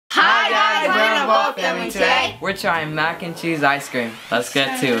Both Family today. We're trying mac and cheese ice cream. Let's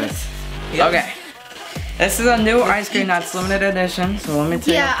get to it. Yep. Okay. This is a new ice cream that's limited edition, so let me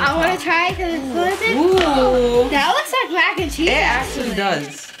take Yeah, I want to try it because it's limited. Ooh. That looks like mac and cheese. It actually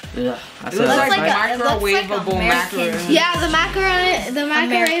does. Yeah, that's It looks what like like a- microwavable macaroni. Yeah, the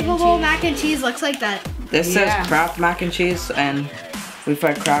microwavable cheese. mac and cheese looks like that. This Yeah. says Kraft mac and cheese, and we've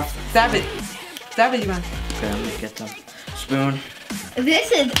had Kraft. Stab it. Stab it, you man. Okay, let me get the spoon.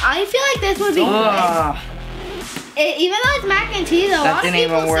 I feel like this would be good. Ugh. Even though it's mac and cheese, a lot of didn't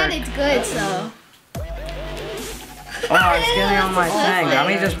even people said work. it's good, so. Oh, it's getting on my Let's thing. see. Let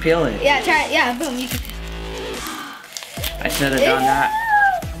me just peel it. Yeah, try it. Yeah, boom. You can. I should have done that.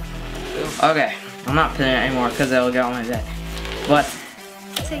 Okay, I'm not peeling it anymore because it'll get on my bed. But,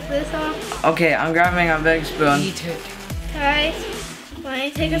 Take this off. okay, I'm grabbing a big spoon. Eat it. Alright. Why don't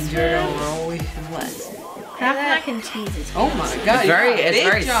you take a You're spoon? always wet. Kraft mac and cheese is Oh my god. It's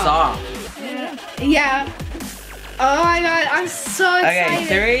very soft. Yeah. Oh my god, I'm so excited.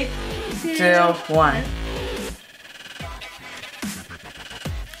 Okay, 3, 2, 1.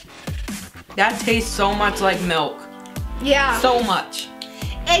 That tastes so much like milk. Yeah. So much.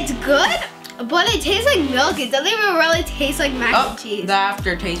 It's good, but it tastes like milk. It doesn't even really taste like mac Oh, and cheese. the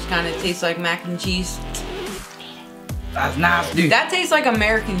aftertaste kind of tastes like mac and cheese. That's nasty. That tastes like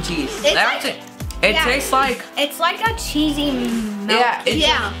American cheese. It's That's like, it. It yeah. tastes like. It's like a cheesy milk. Yeah,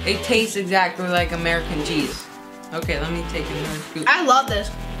 Yeah. it tastes exactly like American cheese. Okay, let me take another scoop. I love this.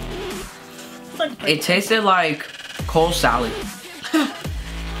 It's like It tasted like cold salad.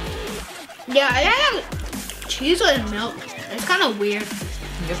 yeah, it has cheese with milk. It's kind of weird,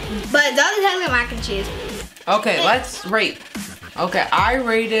 Yep. but it doesn't taste like mac and cheese. Okay, let's rate. Okay, I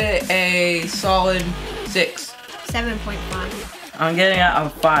rate it a solid 6. 7.5. I'm getting it a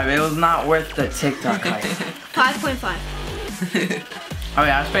 5. It was not worth the TikTok hype. 5.5. Okay,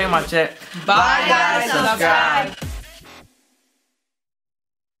 that's pretty much it. Bye, guys. guys. Subscribe.